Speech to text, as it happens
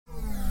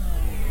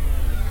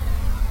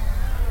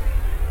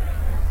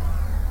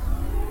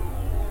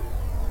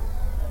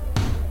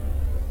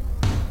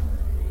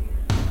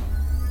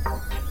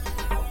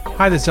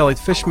Hi, this is Elliot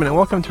Fishman, and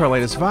welcome to our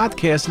latest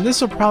vodcast. And this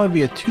will probably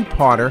be a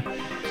two-parter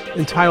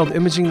entitled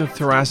Imaging the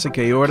Thoracic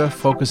Aorta,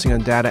 focusing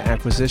on data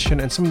acquisition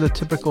and some of the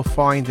typical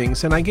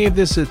findings. And I gave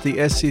this at the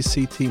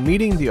SCCT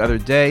meeting the other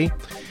day,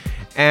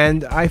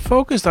 and I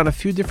focused on a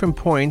few different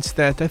points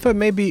that I thought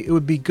maybe it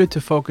would be good to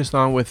focus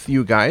on with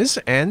you guys.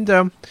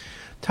 And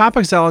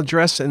topics I'll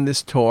address in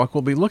this talk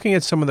will be looking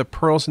at some of the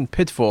pearls and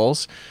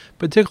pitfalls,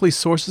 particularly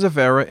sources of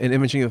error in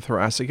imaging the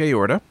thoracic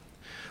aorta,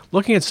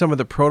 looking at some of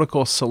the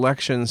protocol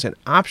selections and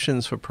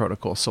options for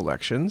protocol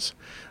selections,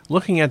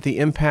 looking at the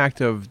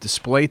impact of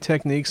display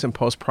techniques and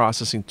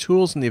post-processing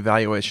tools in the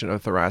evaluation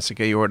of thoracic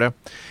aorta,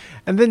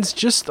 and then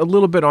just a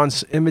little bit on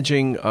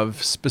imaging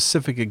of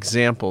specific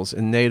examples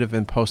in native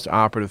and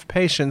post-operative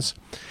patients.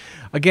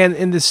 Again,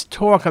 in this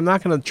talk, I'm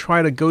not going to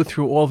try to go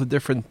through all the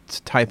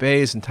different type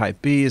A's and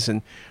type B's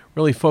and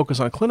really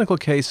focus on clinical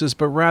cases,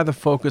 but rather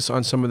focus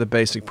on some of the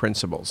basic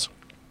principles.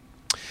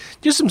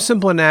 Just some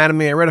simple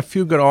anatomy. I read a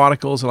few good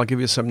articles, and I'll give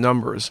you some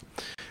numbers.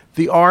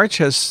 The arch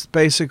has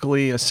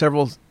basically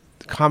several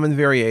common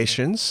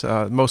variations.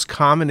 Most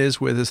common is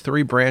where there's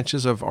three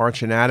branches of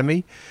arch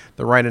anatomy: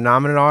 the right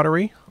innominate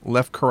artery,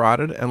 left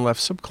carotid, and left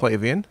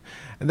subclavian,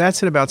 and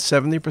that's in about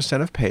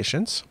 70% of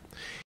patients.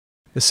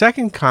 The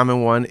second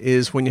common one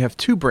is when you have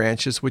two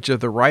branches, which are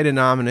the right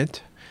innominate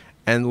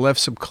and left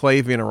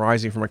subclavian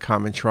arising from a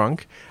common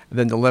trunk, and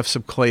then the left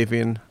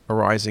subclavian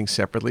arising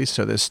separately.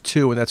 So there's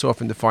two, and that's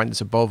often defined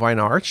as a bovine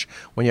arch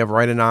when you have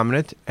right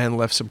innominate and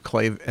left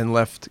subclavian and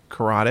left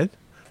carotid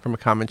from a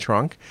common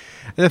trunk.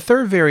 And the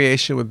third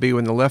variation would be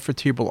when the left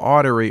vertebral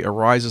artery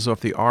arises off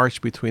the arch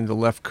between the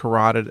left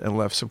carotid and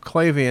left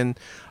subclavian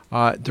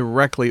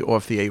directly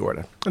off the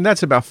aorta. And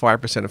that's about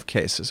 5% of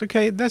cases.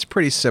 Okay, that's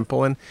pretty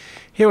simple. And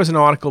here was an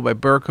article by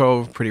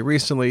Burkov pretty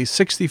recently.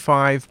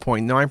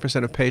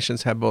 65.9% of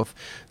patients have both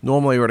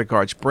normal aortic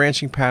arch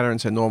branching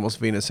patterns and normal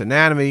venous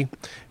anatomy.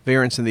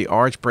 Variants in the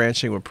arch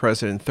branching were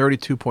present in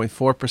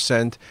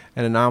 32.4%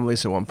 and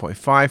anomalies at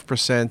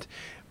 1.5%.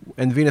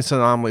 And venous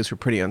anomalies were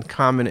pretty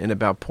uncommon in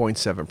about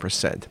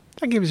 0.7%.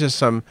 That gives you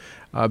some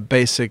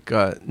basic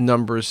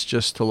numbers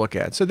just to look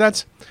at. So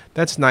that's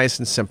nice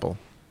and simple.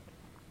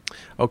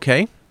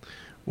 Okay,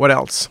 what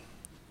else?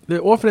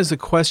 There often is a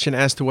question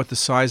as to what the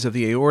size of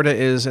the aorta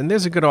is, and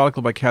there's a good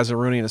article by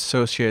Casaruni and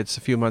Associates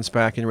a few months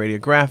back in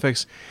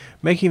Radiographics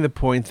making the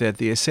point that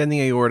the ascending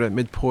aorta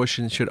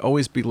mid-portion should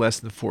always be less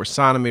than 4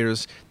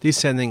 centimeters,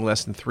 descending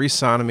less than 3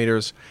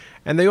 centimeters,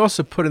 and they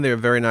also put in there a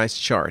very nice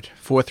chart,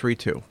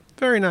 432.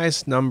 Very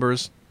nice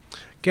numbers.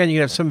 Again, you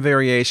can have some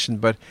variation,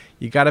 but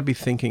you got to be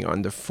thinking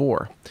under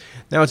 4.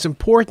 Now, it's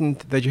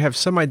important that you have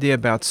some idea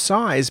about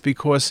size,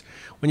 because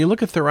when you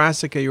look at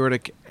thoracic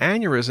aortic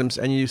aneurysms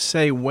and you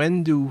say,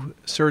 when do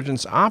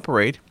surgeons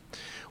operate?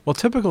 Well,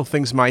 typical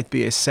things might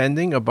be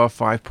ascending above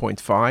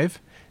 5.5,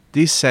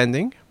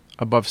 descending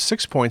above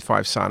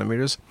 6.5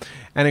 centimeters,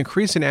 and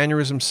increase in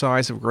aneurysm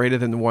size of greater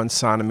than 1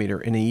 centimeter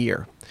in a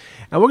year.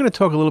 And we're going to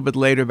talk a little bit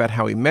later about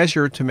how we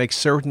measure to make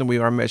certain that we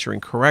are measuring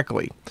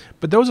correctly.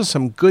 But those are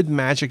some good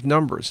magic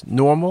numbers,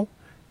 normal,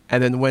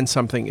 and then when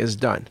something is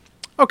done.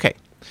 Okay,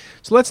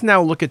 so let's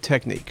now look at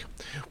technique.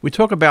 We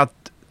talk about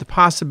the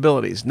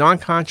possibilities,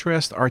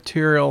 non-contrast,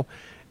 arterial,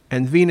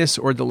 and venous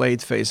or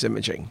delayed phase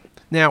imaging.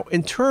 Now,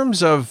 in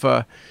terms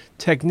of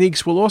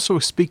techniques, we'll also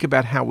speak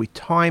about how we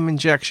time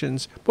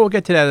injections, but we'll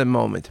get to that in a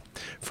moment.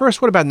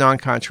 First, what about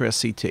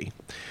non-contrast CT?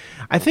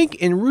 I think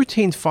in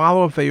routine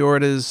follow-up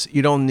aortas,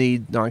 you don't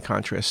need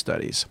non-contrast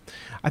studies.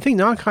 I think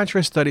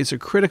non-contrast studies are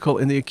critical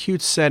in the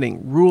acute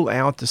setting, rule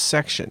out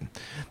dissection.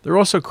 They're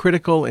also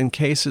critical in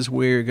cases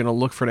where you're going to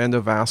look for an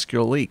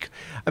endovascular leak.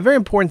 A very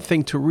important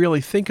thing to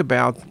really think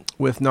about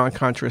with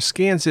non-contrast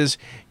scans is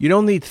you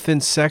don't need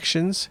thin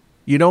sections.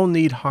 You don't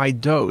need high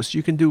dose.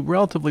 You can do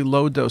relatively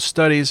low dose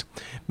studies,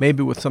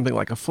 maybe with something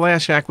like a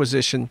flash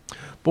acquisition.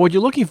 But what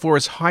you're looking for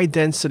is high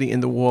density in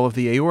the wall of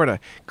the aorta,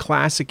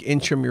 classic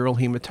intramural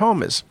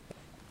hematomas.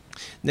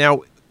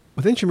 Now,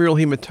 with intramural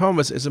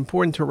hematomas, it's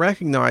important to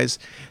recognize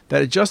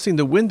that adjusting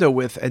the window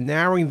width and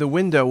narrowing the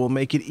window will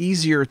make it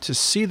easier to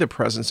see the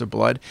presence of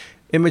blood.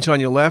 Image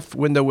on your left,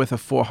 window width of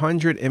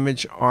 400,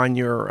 image on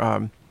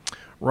your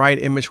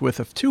right, image width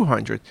of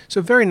 200. So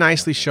very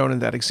nicely shown in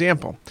that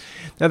example.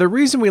 Now, the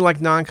reason we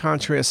like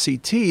non-contrast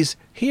CTs,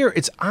 here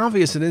it's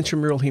obvious an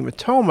intramural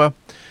hematoma,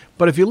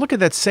 but if you look at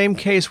that same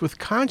case with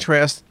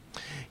contrast,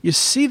 you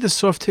see the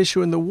soft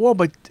tissue in the wall,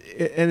 and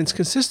it's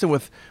consistent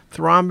with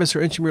thrombus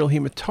or intramural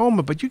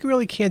hematoma, but you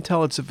really can't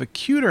tell it's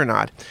acute or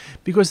not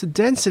because the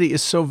density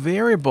is so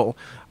variable.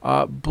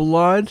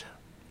 Blood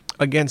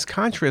against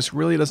contrast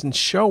really doesn't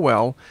show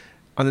well.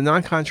 On the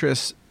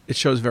non-contrast, it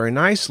shows very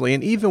nicely,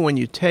 and even when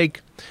you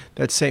take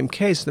that same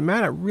case, no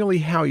matter really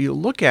how you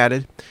look at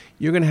it,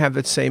 you're going to have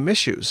that same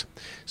issues.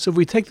 So if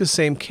we take the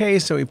same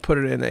case and we put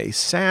it in a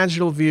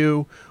sagittal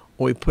view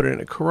or we put it in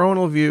a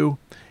coronal view,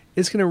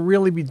 it's going to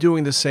really be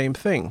doing the same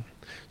thing.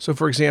 So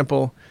for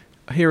example,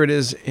 here it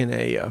is in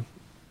a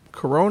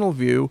coronal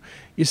view,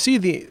 you see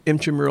the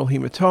intramural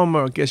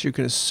hematoma. I guess you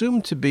can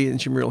assume to be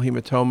intramural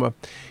hematoma.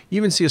 You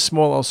even see a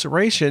small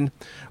ulceration,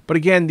 but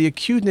again, the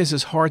acuteness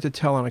is hard to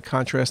tell on a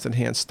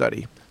contrast-enhanced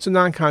study. So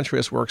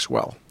non-contrast works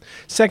well.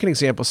 Second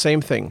example,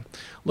 same thing.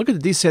 Look at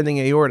the descending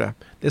aorta.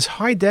 There's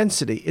high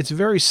density. It's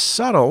very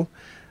subtle.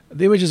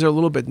 The images are a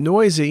little bit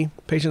noisy.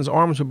 Patient's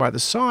arms are by the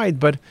side,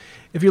 but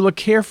if you look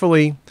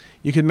carefully,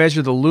 you can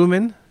measure the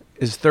lumen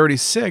is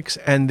 36,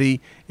 and the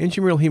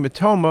intramural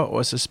hematoma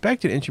or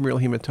suspected intramural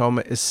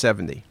hematoma is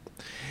 70.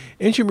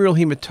 Intramural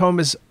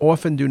hematomas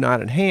often do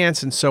not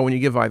enhance, and so when you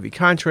give IV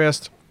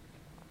contrast,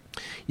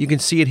 you can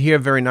see it here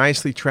very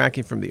nicely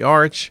tracking from the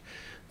arch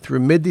through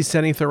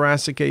mid-descending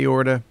thoracic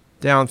aorta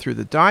down through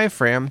the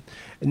diaphragm.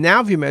 And now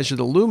if you measure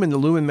the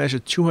lumen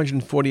measured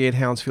 248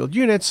 Hounsfield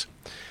units,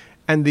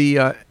 and the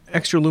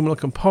extraluminal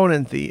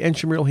component, the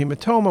intramural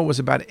hematoma, was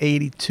about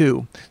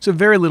 82. So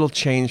very little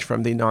change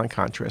from the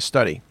non-contrast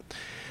study.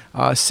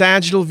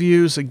 Sagittal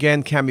views,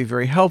 again, can be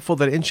very helpful.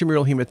 That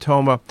intramural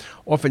hematoma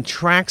often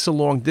tracks a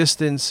long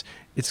distance.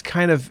 It's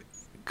kind of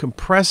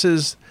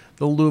compresses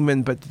the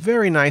lumen, but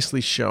very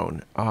nicely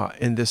shown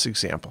in this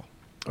example.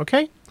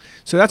 Okay?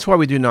 So that's why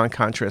we do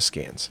non-contrast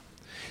scans.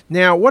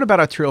 Now, what about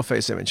arterial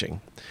phase imaging?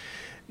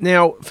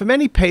 Now, for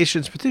many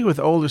patients, particularly with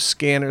older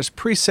scanners,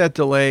 preset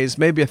delays,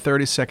 maybe a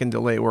 30-second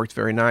delay worked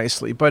very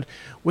nicely. But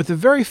with the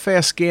very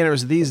fast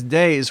scanners these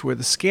days, where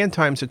the scan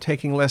times are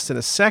taking less than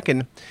a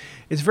second,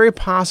 it's very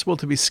possible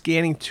to be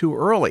scanning too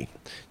early.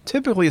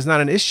 Typically, it's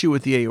not an issue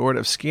with the aorta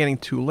of scanning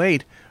too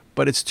late,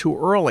 but it's too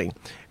early.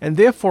 And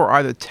therefore,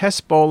 either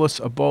test bolus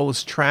or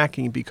bolus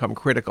tracking become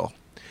critical.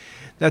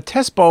 Now,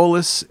 test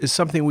bolus is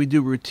something we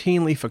do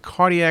routinely for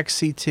cardiac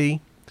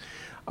CT.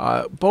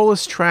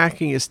 Bolus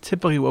tracking is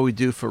typically what we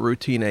do for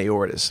routine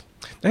aortas.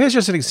 Now here's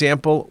just an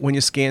example when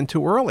you scan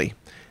too early.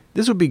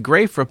 This would be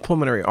great for a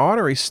pulmonary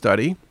artery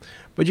study,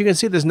 but you can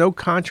see there's no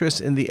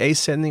contrast in the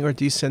ascending or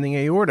descending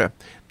aorta.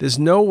 There's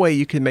no way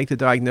you can make the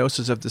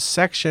diagnosis of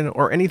dissection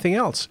or anything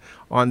else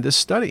on this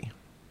study.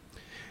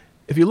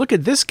 If you look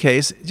at this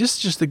case,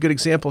 just a good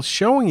example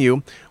showing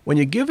you when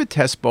you give a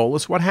test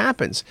bolus, what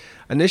happens.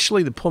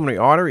 Initially, the pulmonary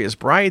artery is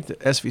bright, the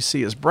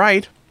SVC is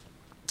bright.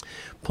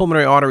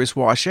 Pulmonary arteries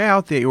wash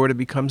out, the aorta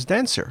becomes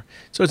denser.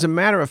 So it's a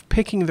matter of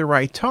picking the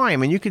right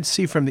time. And you can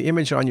see from the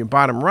image on your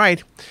bottom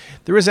right,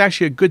 there is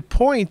actually a good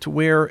point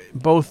where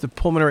both the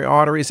pulmonary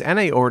arteries and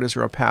aortas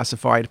are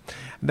opacified.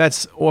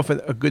 That's often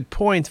a good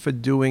point for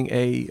doing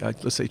a,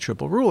 let's say,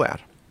 triple rule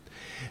out.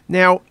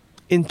 Now,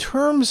 in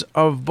terms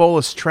of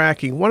bolus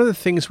tracking, one of the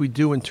things we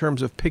do in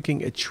terms of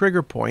picking a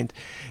trigger point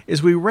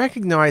is we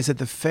recognize that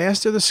the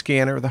faster the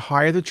scanner, the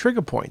higher the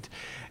trigger point.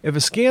 If a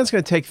scan's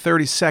going to take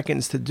 30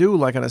 seconds to do,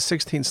 like on a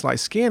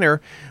 16-slice scanner,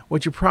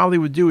 what you probably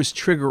would do is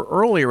trigger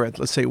earlier at,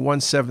 let's say,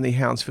 170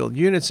 Hounsfield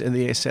units in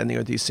the ascending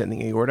or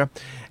descending aorta.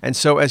 And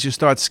so as you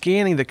start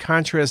scanning, the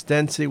contrast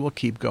density will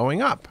keep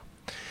going up.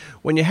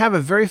 When you have a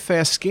very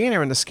fast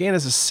scanner and the scan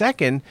is a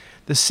second,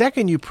 the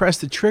second you press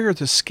the trigger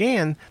to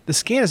scan, the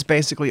scan is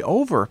basically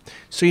over.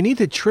 So you need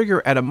to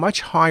trigger at a much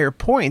higher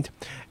point,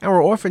 and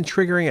we're often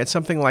triggering at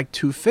something like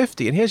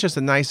 250. And here's just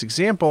a nice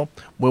example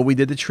where we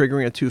did the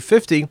triggering at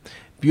 250.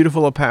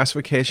 Beautiful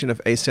opacification of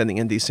ascending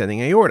and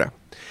descending aorta.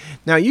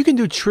 Now, you can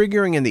do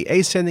triggering in the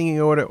ascending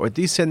aorta or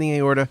descending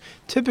aorta.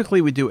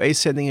 Typically, we do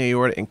ascending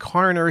aorta in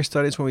coronary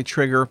studies when we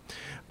trigger.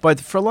 But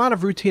for a lot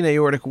of routine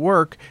aortic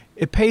work,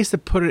 it pays to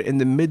put it in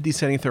the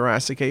mid-descending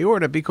thoracic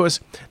aorta because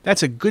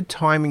that's a good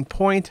timing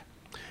point,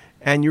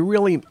 and you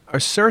really are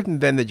certain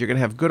then that you're going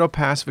to have good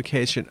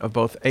opacification of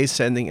both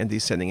ascending and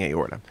descending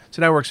aorta.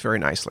 So that works very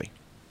nicely.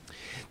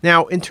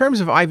 Now, in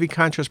terms of IV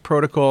contrast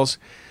protocols,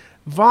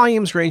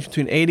 volumes range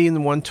between 80 and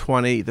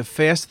 120. The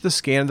faster the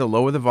scan, the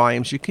lower the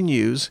volumes you can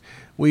use.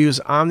 We use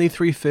Omni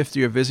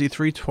 350 or Visi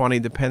 320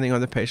 depending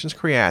on the patient's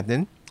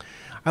creatinine.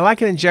 I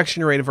like an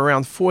injection rate of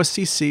around 4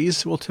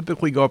 cc's. We'll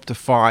typically go up to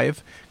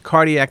 5.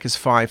 Cardiac is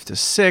 5 to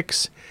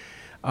 6.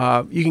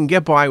 You can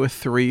get by with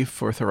 3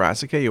 for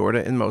thoracic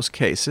aorta in most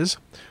cases.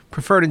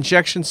 Preferred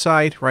injection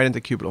site, right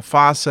into cubital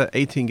fossa,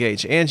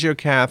 18-gauge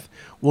angiocath.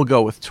 We'll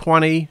go with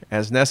 20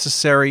 as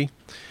necessary.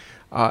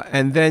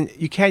 And then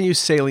you can use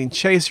saline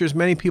chasers.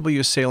 Many people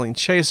use saline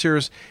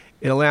chasers.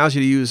 It allows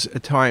you to use,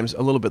 at times,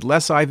 a little bit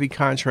less IV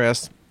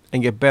contrast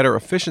and get better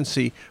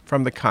efficiency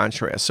from the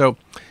contrast. So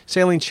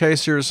saline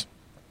chasers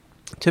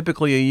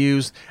typically are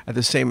used at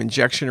the same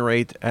injection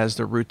rate as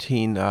the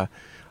routine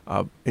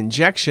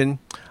injection.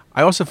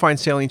 I also find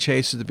saline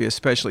chasers to be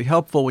especially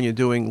helpful when you're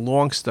doing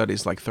long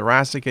studies like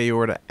thoracic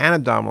aorta and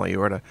abdominal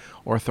aorta,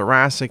 or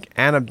thoracic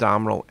and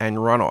abdominal and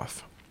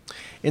runoff.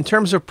 In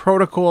terms of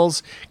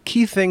protocols,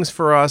 key things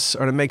for us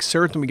are to make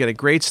certain we get a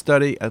great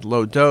study at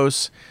low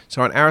dose.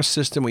 So on our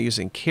system, we're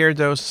using care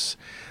dose.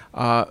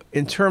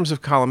 In terms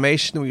of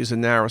collimation, we use the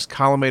narrowest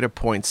collimator,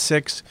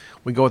 0.6.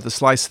 We go with the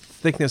slice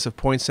thickness of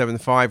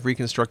 0.75,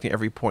 reconstructing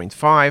every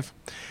 0.5,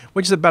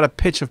 which is about a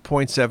pitch of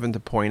 0.7 to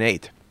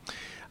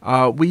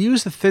 0.8. We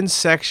use the thin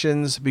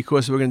sections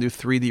because we're going to do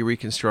 3D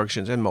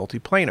reconstructions and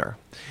multiplanar.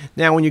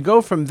 Now, when you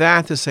go from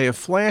that to, say, a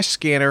flash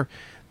scanner,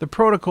 The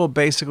protocol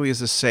basically is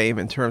the same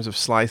in terms of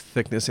slide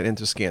thickness and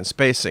interscan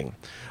spacing.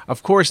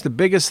 Of course, the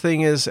biggest thing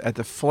is at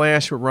the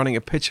flash, we're running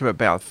a pitch of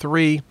about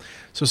 3,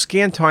 so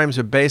scan times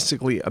are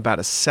basically about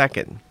a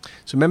second.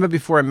 So remember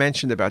before I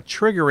mentioned about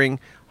triggering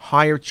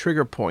higher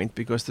trigger point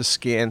because the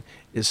scan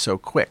is so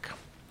quick.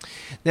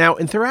 Now,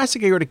 in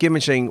thoracic aortic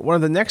imaging, one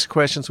of the next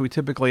questions we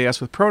typically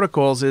ask with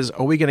protocols is,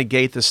 are we going to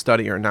gate this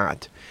study or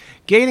not?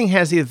 Gating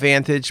has the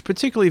advantage,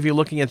 particularly if you're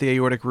looking at the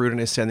aortic root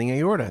and ascending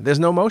aorta. There's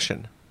no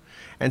motion.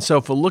 And so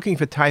if we're looking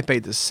for type A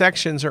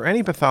dissections or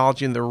any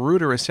pathology in the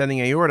root or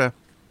ascending aorta,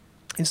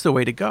 it's the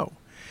way to go.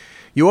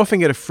 You often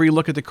get a free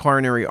look at the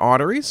coronary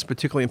arteries,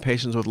 particularly in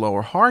patients with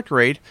lower heart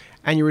rate,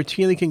 and you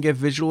routinely can get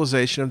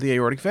visualization of the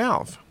aortic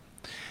valve.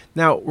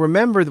 Now,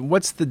 remember,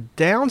 what's the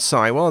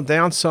downside? Well, the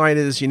downside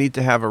is you need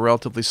to have a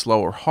relatively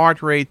slower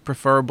heart rate,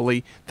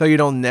 preferably, though you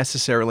don't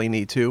necessarily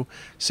need to.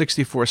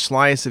 64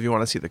 slice if you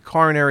want to see the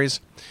coronaries.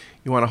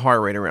 You want a heart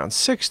rate around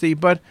 60,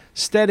 but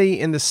steady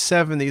in the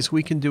 70s,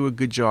 we can do a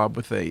good job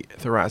with a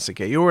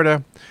thoracic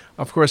aorta.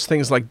 Of course,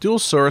 things like dual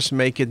source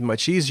make it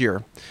much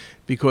easier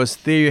because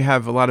there you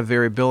have a lot of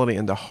variability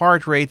in the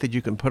heart rate that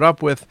you can put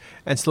up with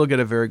and still get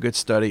a very good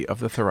study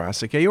of the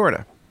thoracic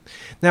aorta.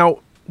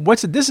 Now,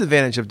 what's the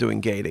disadvantage of doing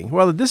gating?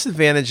 Well, the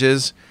disadvantage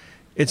is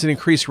it's an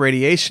increased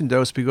radiation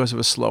dose because of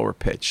a slower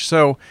pitch.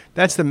 So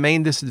that's the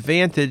main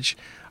disadvantage.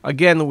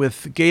 Again,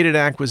 with gated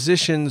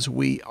acquisitions,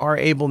 we are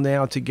able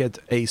now to get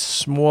a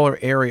smaller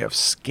area of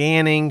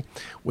scanning.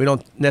 We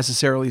don't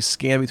necessarily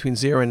scan between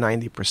 0 and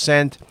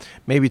 90%,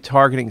 maybe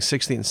targeting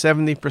 60 and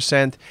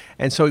 70%.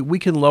 And so we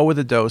can lower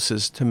the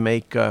doses to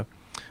make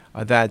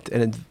that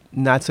and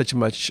not such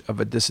much of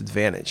a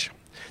disadvantage.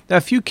 Now,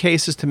 a few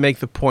cases to make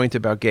the point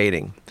about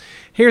gating.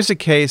 Here's a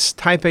case,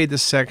 type A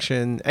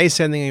dissection,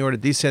 ascending aorta,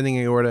 descending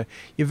aorta.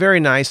 You very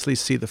nicely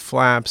see the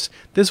flaps.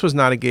 This was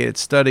not a gated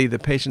study. The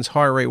patient's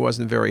heart rate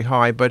wasn't very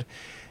high, but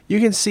you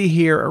can see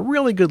here a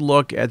really good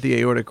look at the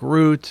aortic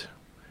root,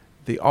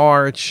 the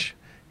arch.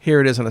 Here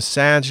it is on a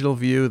sagittal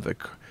view,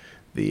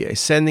 the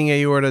ascending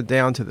aorta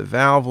down to the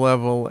valve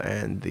level,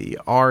 and the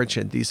arch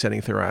and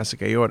descending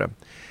thoracic aorta.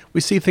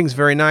 We see things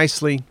very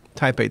nicely.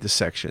 Type A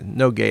dissection,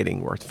 no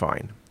gating, worked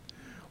fine.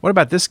 What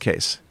about this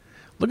case?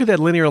 Look at that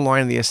linear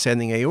line in the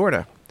ascending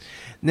aorta.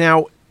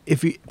 Now,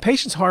 if your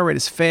patient's heart rate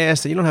is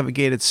fast and you don't have a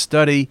gated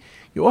study,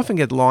 you often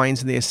get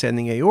lines in the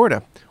ascending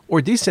aorta or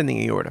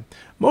descending aorta.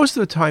 Most of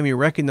the time you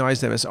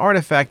recognize them as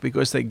artifact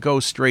because they go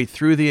straight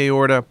through the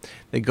aorta,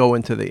 they go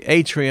into the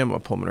atrium or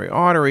pulmonary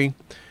artery.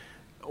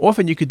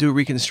 Often you could do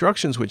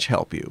reconstructions which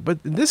help you, but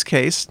in this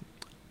case,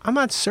 I'm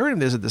not certain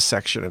there's a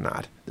dissection or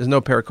not. There's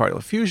no pericardial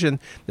effusion,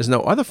 there's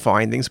no other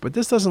findings, but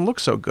this doesn't look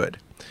so good.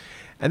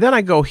 And then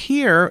I go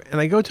here, and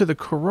I go to the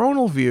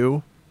coronal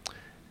view,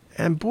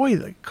 and boy,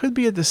 there could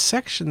be a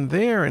dissection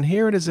there, and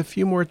here it is a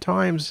few more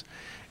times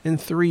in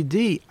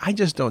 3D. I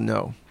just don't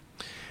know.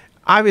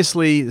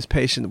 Obviously, this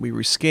patient that we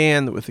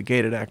rescanned with the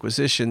gated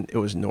acquisition, it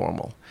was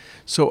normal.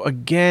 So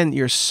again,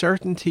 your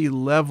certainty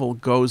level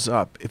goes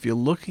up. If you're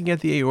looking at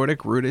the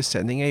aortic root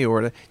ascending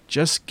aorta,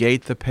 just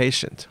gate the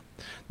patient.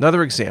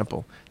 Another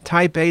example,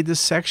 type A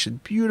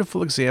dissection,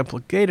 beautiful example,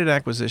 gated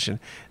acquisition.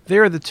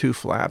 There are the two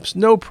flaps,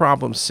 no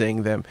problem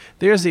seeing them.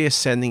 There's the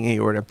ascending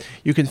aorta.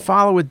 You can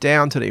follow it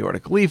down to the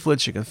aortic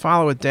leaflets. You can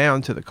follow it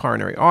down to the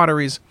coronary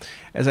arteries.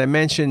 As I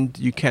mentioned,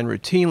 you can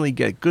routinely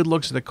get good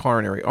looks at the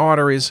coronary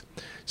arteries.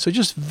 So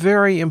just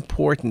very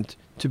important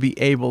to be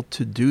able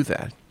to do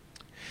that.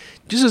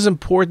 Just as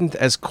important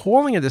as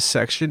calling a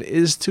dissection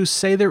is to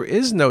say there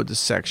is no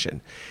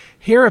dissection.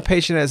 Here a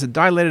patient has a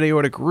dilated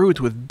aortic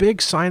root with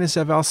big sinus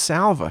of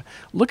Valsalva.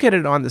 Look at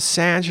it on the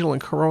sagittal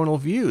and coronal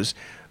views.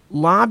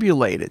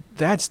 Lobulated,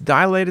 that's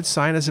dilated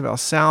sinus of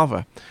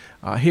Valsalva.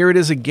 Here it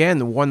is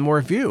again, one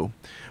more view.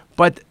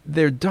 But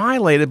they're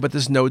dilated, but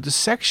there's no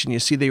dissection. You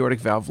see the aortic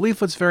valve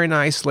leaflets very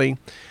nicely.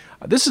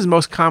 This is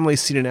most commonly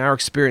seen in our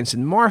experience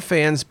in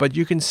Marfan's, but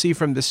you can see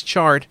from this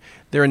chart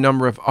there are a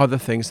number of other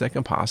things that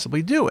can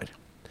possibly do it.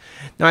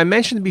 Now, I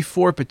mentioned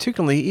before,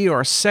 particularly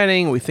ER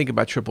setting, we think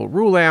about triple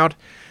rule out.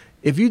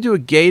 If you do a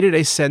gated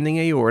ascending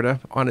aorta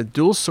on a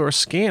dual source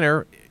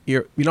scanner,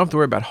 you don't have to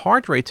worry about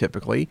heart rate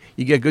typically.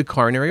 You get good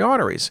coronary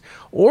arteries.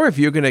 Or if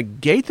you're going to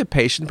gate the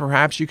patient,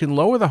 perhaps you can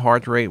lower the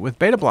heart rate with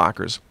beta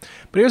blockers.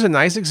 But here's a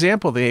nice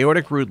example. The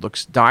aortic root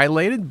looks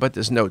dilated, but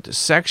there's no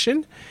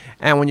dissection.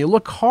 And when you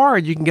look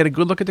hard, you can get a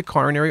good look at the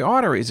coronary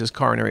arteries. There's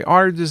coronary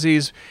artery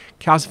disease,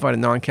 calcified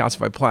and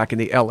non-calcified plaque in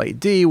the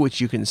LAD,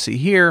 which you can see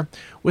here,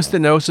 with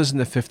stenosis in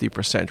the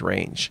 50%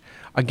 range.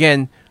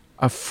 Again,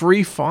 a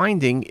free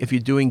finding if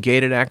you're doing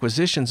gated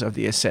acquisitions of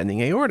the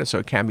ascending aorta, so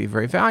it can be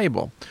very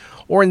valuable.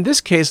 Or in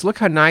this case, look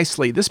how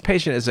nicely, this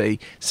patient is a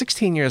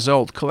 16 years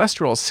old,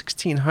 cholesterol is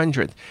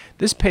 1600.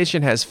 This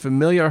patient has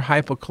familial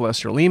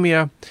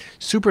hypocholesterolemia,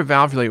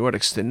 supravalvular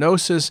aortic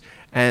stenosis,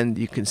 and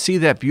you can see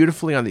that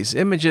beautifully on these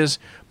images,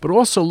 but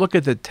also look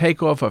at the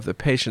takeoff of the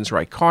patient's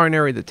right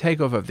coronary, the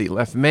takeoff of the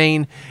left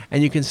main,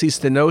 and you can see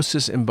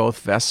stenosis in both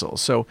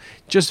vessels. So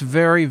just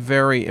very,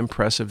 very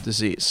impressive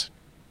disease.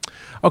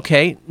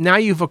 Okay, now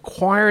you've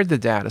acquired the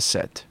data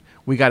set.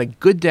 We got a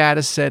good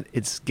data set.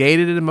 It's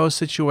gated in most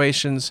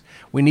situations.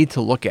 We need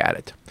to look at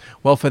it.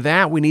 Well, for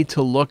that, we need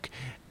to look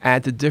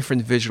at the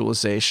different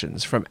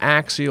visualizations from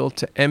axial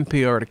to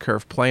MPR to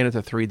curved planar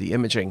to 3D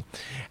imaging.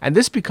 And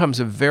this becomes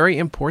a very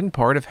important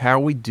part of how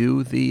we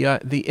do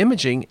the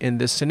imaging in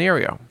this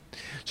scenario.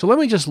 So let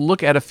me just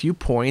look at a few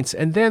points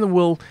and then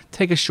we'll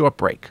take a short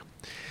break.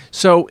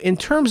 So in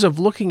terms of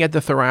looking at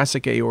the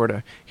thoracic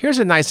aorta, here's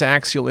a nice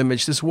axial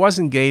image. This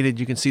wasn't gated.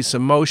 You can see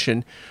some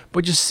motion,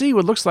 but you see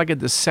what looks like a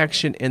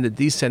dissection in the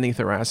descending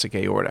thoracic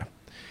aorta.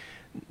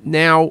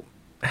 Now,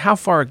 how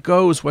far it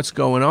goes, what's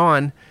going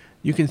on,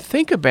 you can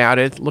think about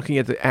it looking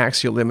at the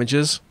axial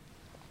images,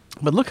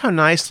 but look how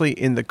nicely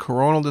in the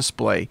coronal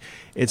display,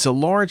 it's a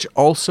large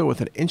ulcer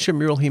with an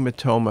intramural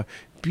hematoma,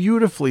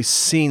 beautifully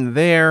seen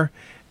there.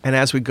 And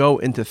as we go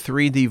into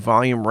 3D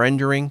volume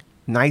rendering,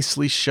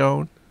 nicely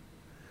shown.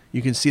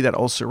 You can see that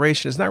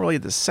ulceration. It's not really a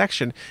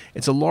dissection.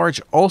 It's a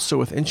large ulcer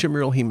with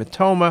intramural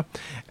hematoma.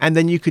 And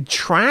then you could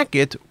track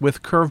it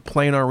with curved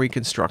planar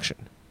reconstruction.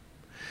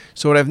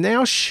 So what I've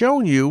now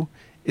shown you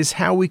is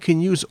how we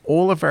can use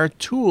all of our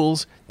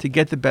tools to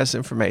get the best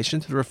information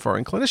to the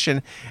referring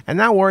clinician and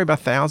not worry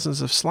about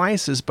thousands of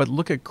slices, but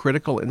look at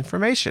critical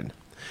information.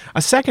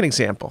 A second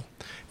example.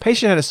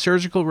 Patient had a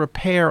surgical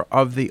repair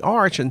of the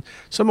arch and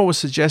someone was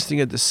suggesting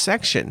a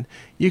dissection.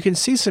 You can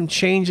see some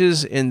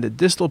changes in the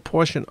distal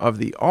portion of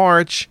the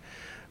arch,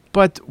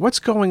 but what's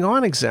going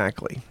on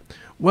exactly?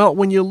 Well,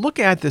 when you look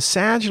at the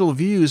sagittal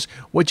views,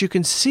 what you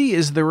can see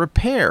is the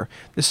repair.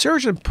 The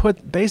surgeon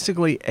put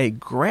basically a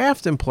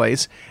graft in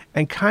place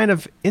and kind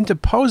of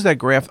interposed that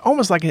graft,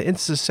 almost like an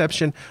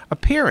intussusception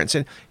appearance.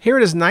 And here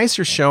it is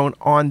nicer shown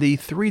on the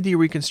 3D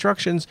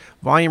reconstructions,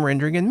 volume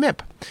rendering, and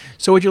MIP.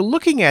 So what you're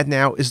looking at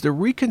now is the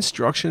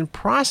reconstruction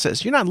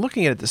process. You're not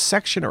looking at a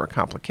dissection or a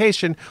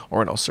complication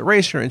or an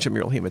ulceration or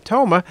intramural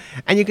hematoma,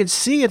 and you can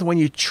see it when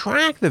you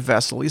track the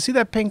vessel. You see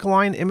that pink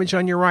line image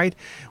on your right?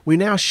 We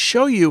now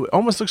show you, it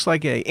almost looks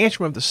like an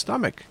atrium of the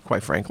stomach,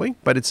 quite frankly,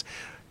 but it's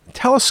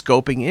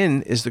telescoping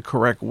in is the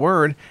correct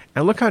word.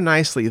 And look how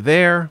nicely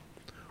there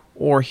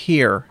or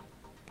here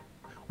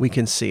we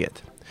can see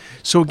it.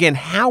 So again,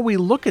 how we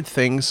look at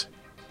things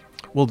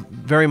will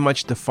very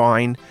much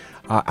define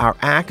our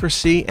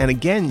accuracy. And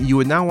again, you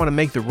would not want to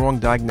make the wrong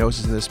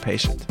diagnosis in this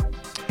patient.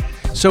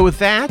 So with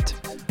that,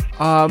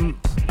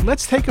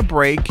 let's take a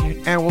break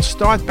and we'll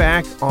start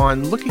back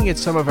on looking at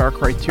some of our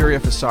criteria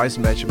for size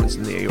measurements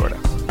in the aorta.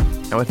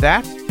 And with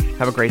that,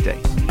 have a great day.